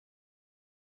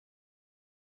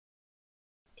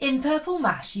In Purple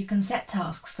Mash you can set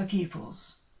tasks for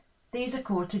pupils. These are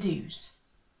called to-dos.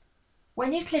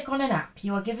 When you click on an app,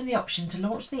 you are given the option to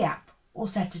launch the app or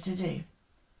set a to-do.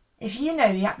 If you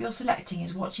know the app you're selecting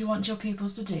is what you want your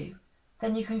pupils to do,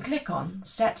 then you can click on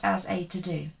Set as a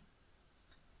to-do.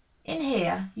 In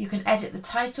here you can edit the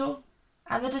title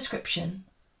and the description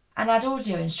and add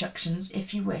audio instructions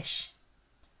if you wish.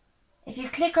 If you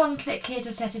click here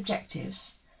to set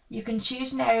objectives, you can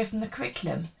choose an area from the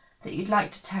curriculum that you'd like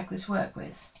to tag this work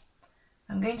with.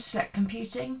 I'm going to select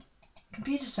computing,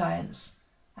 computer science,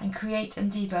 and create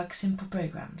and debug simple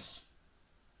programs.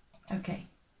 OK.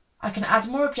 I can add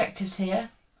more objectives here,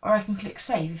 or I can click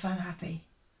save if I'm happy.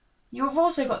 You have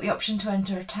also got the option to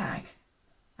enter a tag.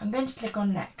 I'm going to click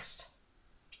on next.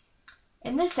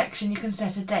 In this section you can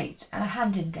set a date and a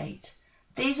hand-in date.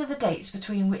 These are the dates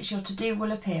between which your to-do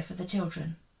will appear for the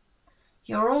children.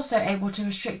 You are also able to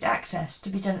restrict access to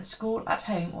be done at school, at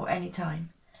home or any time,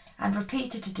 and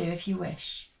repeat a to-do if you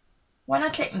wish. When I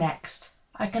click next,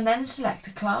 I can then select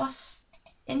a class,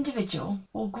 individual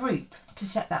or group to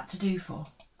set that to-do for.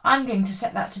 I'm going to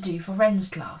set that to-do for Ren's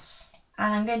class,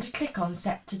 and I'm going to click on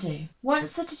Set To-Do.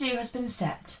 Once the to-do has been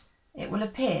set, it will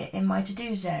appear in my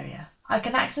to-dos area. I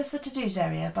can access the to-dos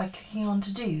area by clicking on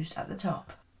To-dos at the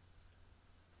top.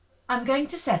 I'm going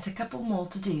to set a couple more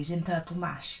to-dos in Purple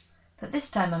Mash, but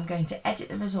this time I'm going to edit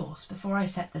the resource before I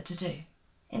set the to-do.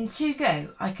 In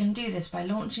 2Go, I can do this by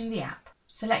launching the app,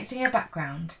 selecting a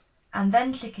background, and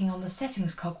then clicking on the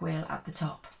settings cogwheel at the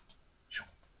top.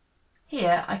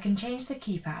 Here I can change the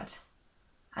keypad,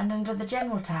 and under the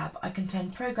General tab I can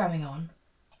turn programming on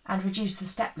and reduce the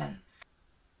step length.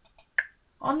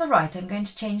 On the right I'm going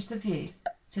to change the view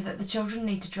so that the children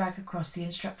need to drag across the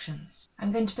instructions.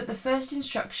 I'm going to put the first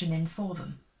instruction in for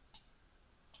them.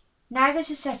 Now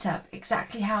this is set up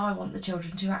exactly how I want the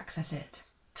children to access it.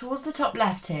 Towards the top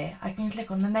left here I can click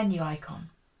on the menu icon.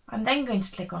 I'm then going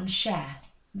to click on Share.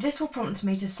 This will prompt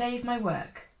me to save my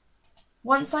work.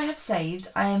 Once I have saved,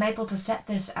 I am able to set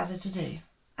this as a to-do,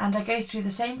 and I go through the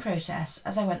same process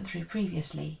as I went through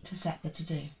previously to set the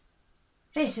to-do.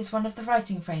 This is one of the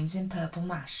writing frames in Purple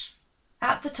Mash.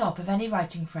 At the top of any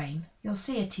writing frame, you'll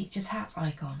see a teacher's hat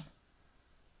icon.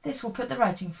 This will put the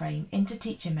writing frame into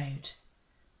teacher mode.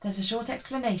 There's a short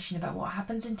explanation about what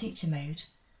happens in teacher mode,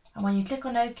 and when you click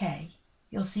on OK,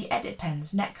 you'll see edit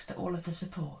pens next to all of the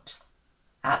support.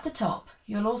 At the top,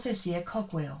 you'll also see a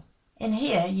cogwheel. In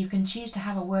here you can choose to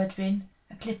have a word bin,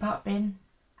 a clip art bin,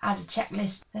 add a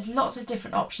checklist. There's lots of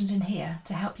different options in here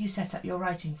to help you set up your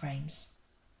writing frames.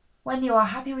 When you are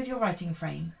happy with your writing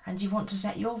frame and you want to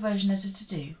set your version as a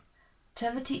to-do,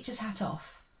 turn the teacher's hat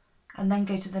off and then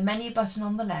go to the menu button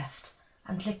on the left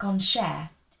and click on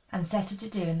Share and set a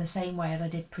to-do in the same way as I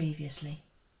did previously.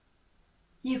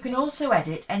 You can also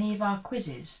edit any of our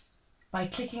quizzes by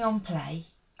clicking on Play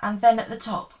and then at the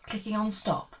top clicking on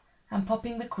Stop and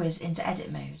popping the quiz into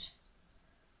edit mode.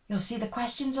 You'll see the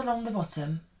questions along the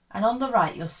bottom, and on the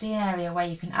right you'll see an area where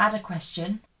you can add a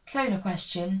question, clone a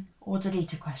question, or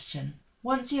delete a question.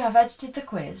 Once you have edited the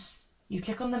quiz, you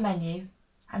click on the menu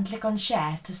and click on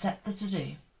Share to set the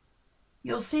to-do.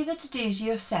 You'll see the to-dos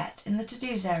you have set in the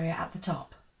to-dos area at the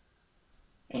top.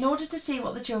 In order to see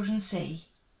what the children see,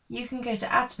 you can go to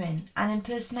Admin and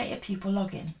impersonate a pupil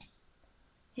login.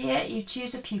 Here you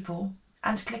choose a pupil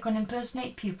and click on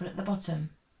Impersonate Pupil at the bottom.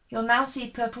 You'll now see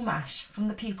Purple Mash from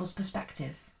the pupil's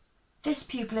perspective. This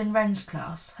pupil in Ren's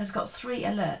class has got 3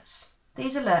 alerts.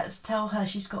 These alerts tell her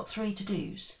she's got 3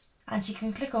 to-dos, and she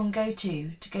can click on Go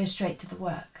To go straight to the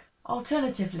work.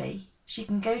 Alternatively, she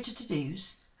can go to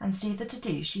to-dos and see the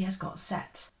to-do she has got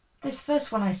set. This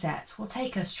first one I set will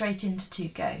take her straight into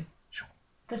 2Go.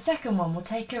 The second one will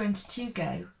take her into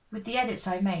 2Go with the edits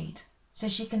I made, so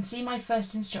she can see my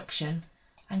first instruction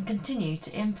and continue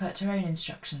to input her own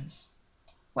instructions.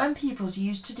 When pupils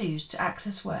use to-dos to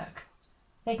access work,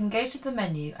 they can go to the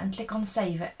menu and click on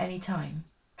Save at any time.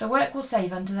 The work will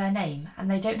save under their name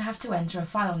and they don't have to enter a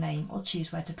file name or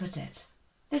choose where to put it.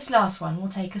 This last one will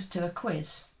take us to a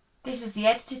quiz. This is the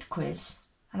edited quiz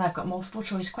and I've got multiple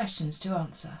choice questions to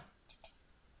answer.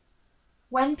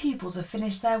 When pupils have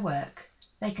finished their work,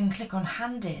 they can click on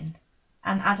Hand In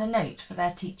and add a note for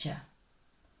their teacher.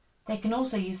 They can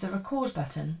also use the record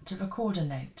button to record a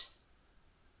note.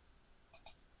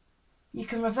 You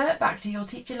can revert back to your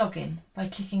teacher login by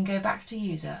clicking Go Back to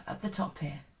User at the top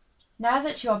here. Now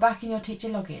that you are back in your teacher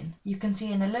login, you can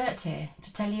see an alert here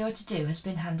to tell you a to-do has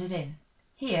been handed in.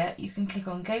 Here you can click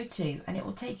on Go To and it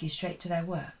will take you straight to their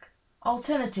work.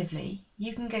 Alternatively,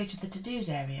 you can go to the to-dos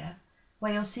area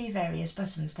where you'll see various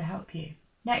buttons to help you.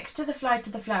 Next to the Fly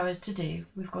to the Flowers to-do,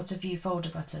 we've got a View Folder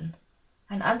button,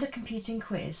 and under Computing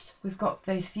Quiz, we've got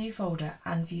both View Folder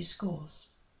and View Scores.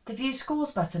 The View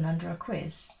Scores button under a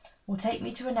quiz will take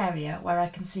me to an area where I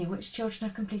can see which children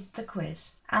have completed the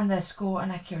quiz and their score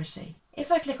and accuracy.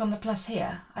 If I click on the plus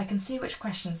here, I can see which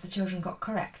questions the children got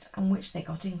correct and which they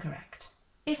got incorrect.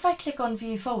 If I click on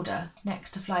View Folder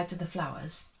next to Fly to the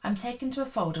Flowers, I'm taken to a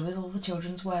folder with all the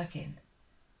children's work in.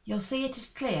 You'll see it is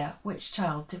clear which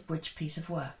child did which piece of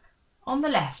work. On the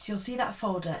left, you'll see that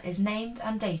folder is named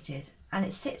and dated, and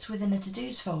it sits within a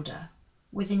To-Dos folder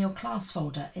within your class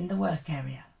folder in the work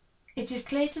area. It is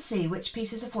clear to see which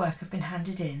pieces of work have been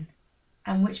handed in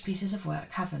and which pieces of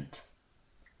work haven't.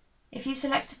 If you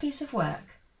select a piece of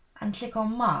work and click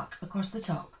on Mark across the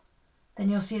top, then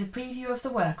you'll see the preview of the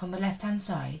work on the left-hand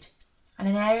side and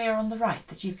an area on the right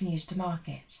that you can use to mark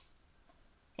it.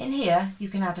 In here, you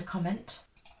can add a comment,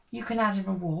 you can add a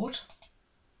reward,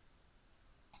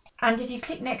 and if you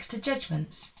click next to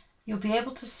Judgments, you'll be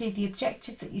able to see the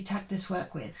objective that you tagged this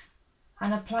work with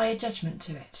and apply a judgment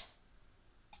to it.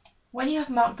 When you have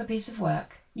marked the piece of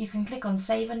work, you can click on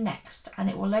Save and Next and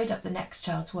it will load up the next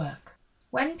child's work.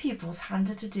 When pupils hand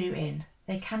a to-do in,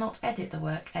 they cannot edit the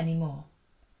work anymore.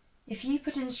 If you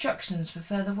put instructions for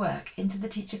further work into the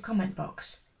teacher comment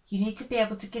box, you need to be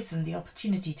able to give them the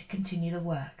opportunity to continue the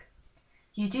work.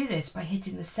 You do this by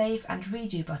hitting the Save and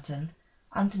Redo button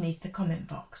underneath the comment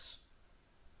box.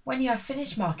 When you have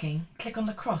finished marking, click on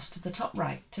the cross to the top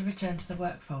right to return to the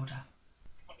work folder.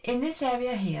 In this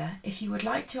area here, if you would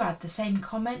like to add the same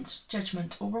comment,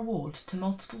 judgment or reward to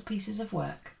multiple pieces of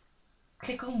work,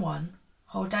 click on one,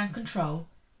 hold down Control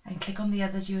and click on the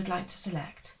others you would like to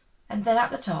select. And then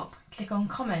at the top, click on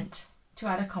Comment to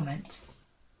add a comment.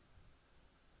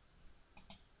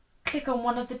 Click on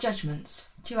one of the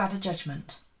judgments to add a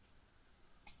judgment.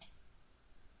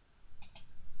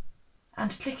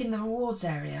 And click in the Rewards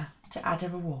area to add a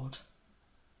reward.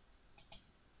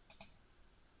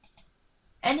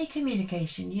 Any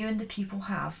communication you and the pupil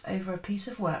have over a piece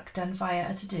of work done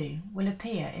via a to-do will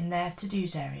appear in their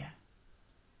to-dos area.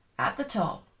 At the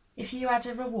top, if you add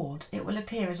a reward, it will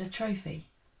appear as a trophy,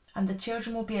 and the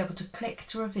children will be able to click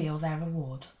to reveal their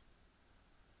reward.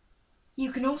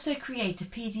 You can also create a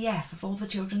PDF of all the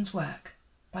children's work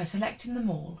by selecting them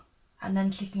all and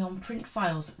then clicking on Print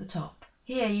Files at the top.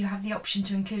 Here you have the option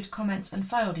to include comments and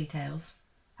file details,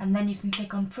 and then you can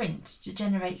click on Print to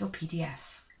generate your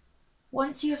PDF.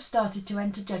 Once you have started to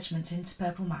enter judgments into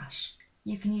Purple Mash,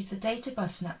 you can use the Data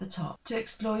button at the top to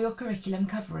explore your curriculum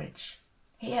coverage.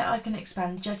 Here I can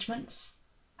expand Judgments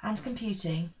and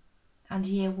Computing and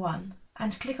Year 1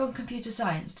 and click on Computer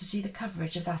Science to see the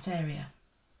coverage of that area.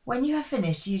 When you have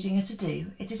finished using a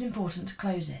to-do, it is important to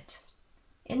close it.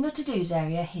 In the To-Dos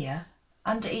area here,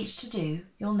 under each to-do,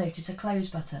 you'll notice a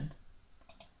Close button.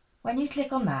 When you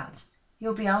click on that,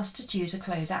 you'll be asked to choose a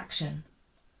close action.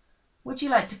 Would you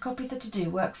like to copy the to-do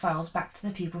work files back to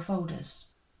the pupil folders?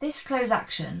 This close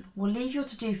action will leave your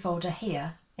to-do folder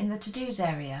here in the To-Dos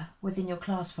area within your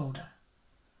class folder.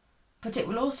 But it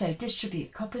will also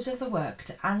distribute copies of the work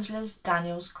to Angela's,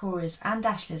 Daniel's, Corey's and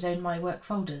Ashley's own My Work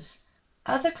folders.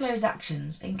 Other close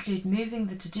actions include moving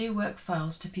the to-do work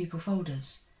files to pupil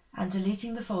folders and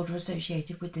deleting the folder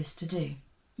associated with this to-do.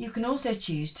 You can also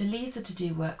choose to leave the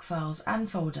to-do work files and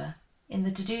folder in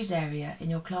the To-Dos area in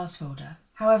your class folder.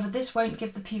 However, this won't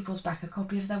give the pupils back a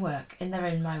copy of their work in their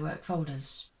own My Work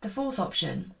folders. The fourth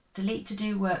option, Delete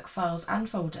to-do work files and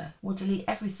folder, will delete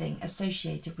everything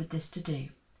associated with this to-do.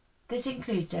 This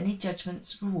includes any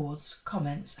judgments, rewards,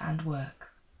 comments and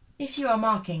work. If you are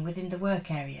marking within the work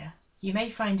area, you may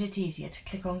find it easier to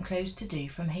click on Close To Do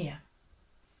from here.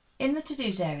 In the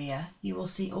To-Dos area, you will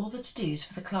see all the to-dos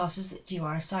for the classes that you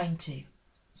are assigned to.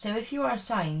 So if you are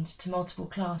assigned to multiple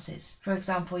classes, for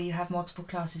example you have multiple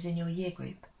classes in your year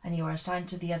group and you are assigned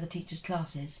to the other teachers'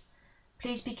 classes,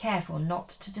 please be careful not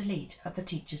to delete other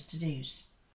teachers' to-dos.